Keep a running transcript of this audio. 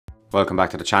Welcome back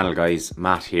to the channel, guys.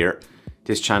 Matt here.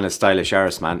 This channel is Stylish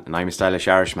Irishman and I'm a stylish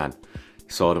Irishman,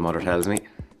 so the mother tells me.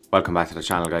 Welcome back to the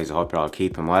channel, guys. I hope you're all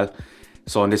keeping well.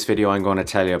 So in this video I'm going to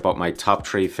tell you about my top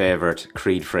 3 favourite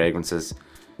Creed fragrances.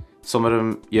 Some of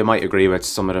them you might agree with,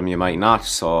 some of them you might not,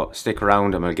 so stick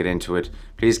around and we'll get into it.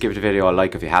 Please give the video a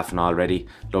like if you haven't already.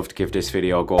 Love to give this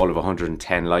video a goal of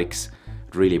 110 likes.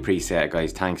 I'd really appreciate it,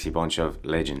 guys. Thanks, you bunch of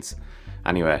legends.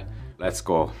 Anyway, let's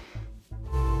go.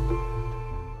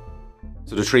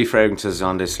 So the 3 fragrances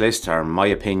on this list are my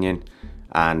opinion,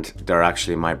 and they're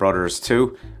actually my brother's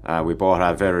too. We both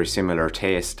have very similar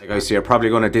taste. Guys, so you're probably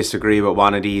going to disagree with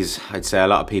one of these. I'd say a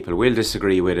lot of people will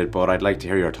disagree with it, but I'd like to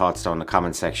hear your thoughts down in the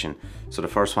comment section. So the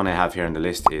first one I have here on the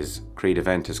list is Creed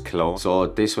Aventus Cologne. So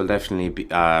this will definitely be,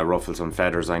 ruffle some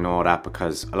feathers, I know that,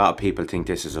 because a lot of people think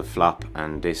this is a flop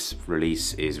and this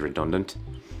release is redundant.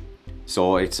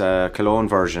 So it's a cologne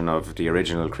version of the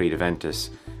original Creed Aventus.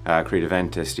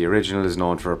 The original is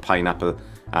known for pineapple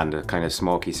and the kind of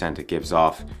smoky scent it gives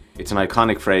off. It's an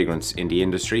iconic fragrance in the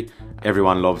industry.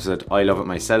 Everyone loves it. I love it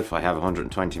myself. I have a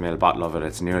 120ml bottle of it.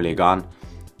 It's nearly gone.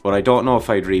 But I don't know if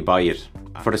I'd rebuy it,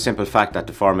 for the simple fact that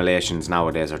the formulations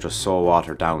nowadays are just so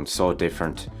watered down, so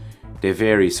different. They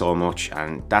vary so much,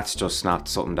 and that's just not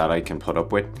something that I can put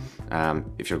up with.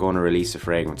 If you're going to release a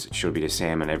fragrance, it should be the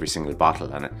same in every single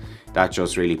bottle, and that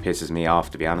just really pisses me off,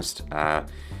 to be honest.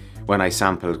 When I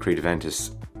sampled Creed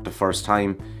Aventus the first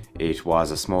time, it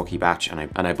was a smoky batch,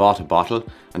 and I bought a bottle,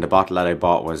 and the bottle that I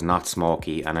bought was not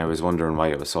smoky, and I was wondering why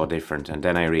it was so different, and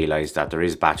then I realised that there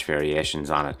is batch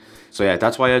variations on it. So yeah,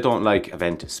 that's why I don't like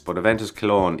Aventus, but Aventus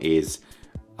Cologne is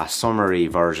a summery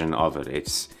version of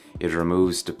it. It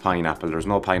removes the pineapple. There's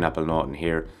no pineapple note in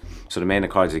here. So the main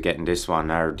accords you get in this one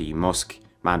are the musk,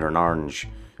 mandarin orange,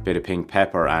 bit of pink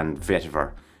pepper and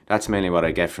vetiver. That's mainly what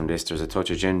I get from this. There's a touch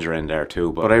of ginger in there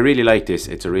too, but I really like this.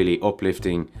 It's a really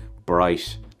uplifting,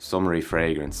 bright, summery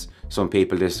fragrance. Some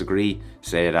people disagree,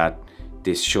 say that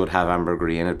this should have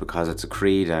ambergris in it because it's a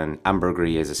Creed, and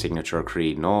ambergris is a signature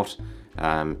Creed note.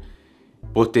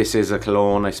 But this is a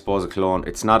cologne, I suppose a cologne.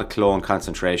 It's not a cologne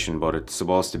concentration, but it's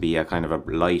supposed to be a kind of a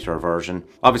lighter version.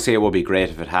 Obviously it would be great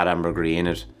if it had ambergris in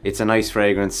it. It's a nice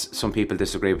fragrance. Some people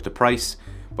disagree with the price,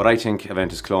 but I think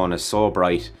Aventus Cologne is so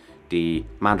bright. The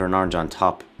mandarin orange on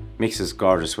top mixes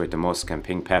gorgeous with the musk and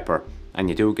pink pepper, and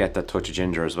you do get that touch of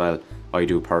ginger as well, I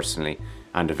do personally,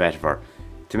 and the vetiver.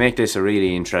 To make this a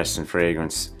really interesting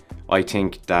fragrance, I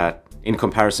think that in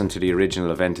comparison to the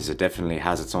original Aventus, it definitely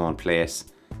has its own place.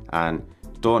 And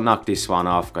don't knock this one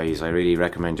off, guys. I really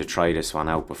recommend you try this one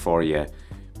out before you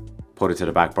put it to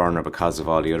the back burner because of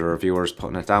all the other reviewers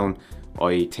putting it down.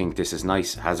 I think this is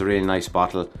nice. It has a really nice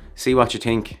bottle. See what you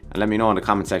think, and let me know in the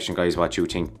comment section, guys, what you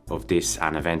think of this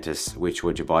and Aventus. Which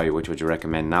would you buy? Which would you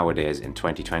recommend nowadays in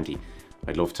 2020?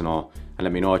 I'd love to know. And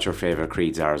let me know what your favourite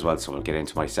Creeds are as well, so we'll get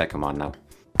into my second one now.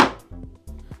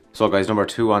 So guys, number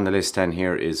 2 on the list then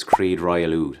here is Creed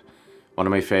Royal Oud. One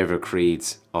of my favourite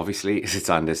Creeds, obviously, it's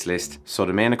on this list. So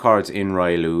the main accords in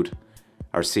Royal Oud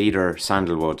are cedar,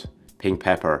 sandalwood, pink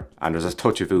pepper, and there's a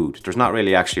touch of oud. There's not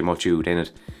really actually much oud in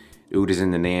it. Oud is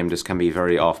in the name. This can be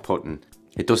very off-putting.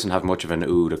 It doesn't have much of an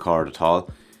oud accord at all.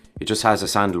 It just has a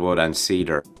sandalwood and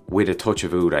cedar with a touch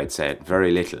of oud, I'd say.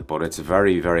 Very little, but it's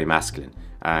very, very masculine.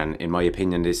 And in my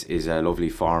opinion, this is a lovely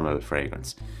formal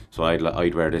fragrance. So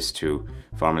I'd wear this to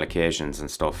formal occasions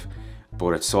and stuff.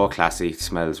 But it's so classy, it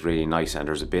smells really nice, and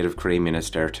there's a bit of creaminess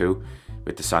there too.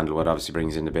 With the sandalwood obviously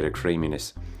brings in a bit of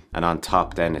creaminess. And on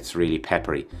top then it's really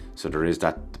peppery. So there is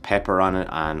that pepper on it,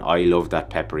 and I love that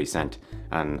peppery scent.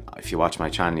 And if you watch my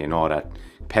channel, you know that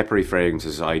peppery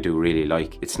fragrances I do really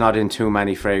like. It's not in too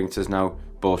many fragrances now,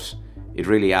 but it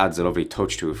really adds a lovely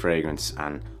touch to a fragrance,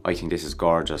 and I think this is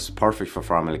gorgeous. Perfect for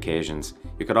formal occasions.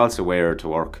 You could also wear it to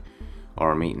work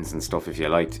or meetings and stuff if you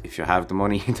liked. If you have the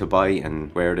money to buy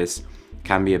and wear this.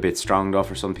 Can be a bit strong though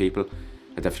for some people.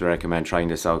 I definitely recommend trying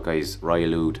this out, guys.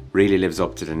 Royal Oud really lives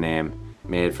up to the name,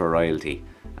 made for royalty,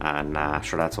 and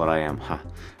sure, that's what I am.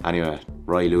 Anyway,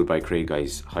 Royal Oud by Creed,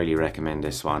 guys. Highly recommend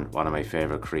this one. One of my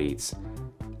favourite Creeds.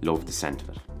 Love the scent of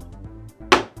it.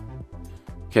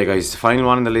 Okay guys, the final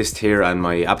one on the list here, and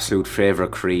my absolute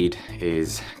favourite Creed,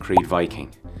 is Creed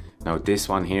Viking. Now this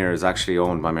one here is actually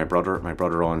owned by my brother. My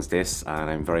brother owns this and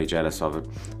I'm very jealous of it.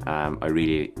 I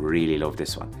really love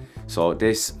this one. So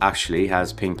this actually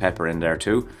has pink pepper in there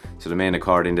too. So the main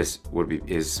accord in this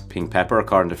is pink pepper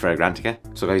according to Fragrantica.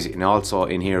 So guys, and also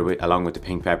in here along with the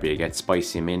pink pepper you get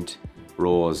spicy mint,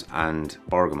 rose and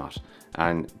bergamot.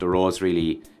 And the rose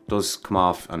really does come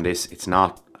off on this. It's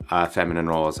not a feminine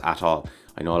rose at all.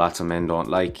 I know lots of men don't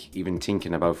like even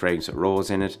thinking about fragrance with rose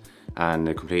in it, and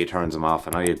it completely turns them off.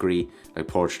 And I agree, like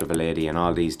Portrait of a Lady and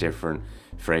all these different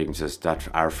fragrances that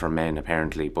are for men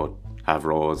apparently, but have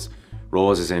rose.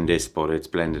 Rose is in this, but it's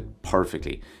blended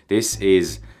perfectly. This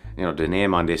is, you know, the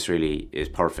name on this really is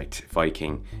perfect,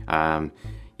 Viking.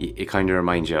 It kind of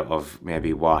reminds you of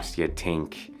maybe what you'd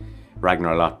think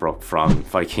Ragnar Lothbrok from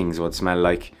Vikings would smell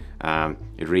like.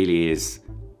 It really is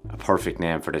a perfect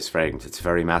name for this fragrance. It's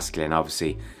very masculine,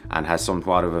 obviously, and has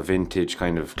somewhat of a vintage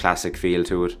kind of classic feel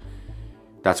to it.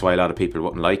 That's why a lot of people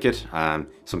wouldn't like it.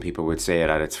 Some people would say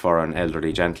that it's for an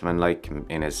elderly gentleman, like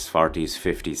in his 40s,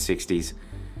 50s, 60s.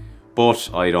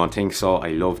 But I don't think so. I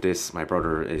love this. My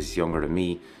brother is younger than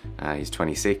me. He's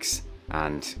 26,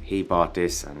 and he bought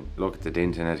this, and look at the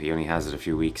dint in it. He only has it a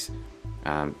few weeks.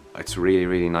 It's really,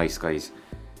 really nice, guys.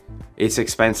 It's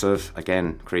expensive.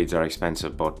 Again, Creeds are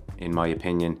expensive, but in my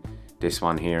opinion, this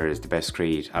one here is the best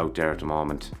Creed out there at the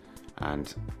moment.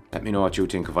 And let me know what you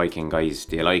think of Viking, guys.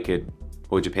 Do you like it?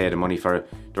 Would you pay the money for it?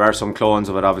 There are some clones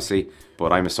of it, obviously,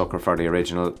 but I'm a sucker for the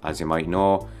original, as you might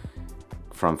know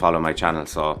from following my channel.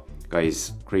 So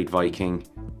guys, Creed Viking,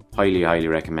 highly, highly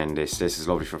recommend this. This is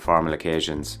lovely for formal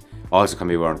occasions. Also can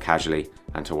be worn casually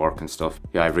and to work and stuff.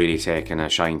 Yeah, I've really taken a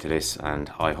shine to this, and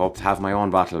I hope to have my own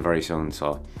bottle very soon.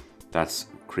 So that's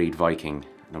Creed Viking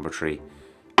number 3.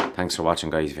 Thanks for watching,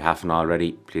 guys. If you haven't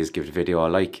already, please give the video a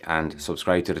like and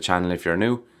subscribe to the channel if you're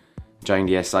new. Join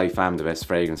the SI fam, the best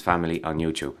fragrance family on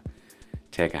YouTube.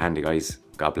 Take a handy, guys.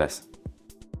 God bless.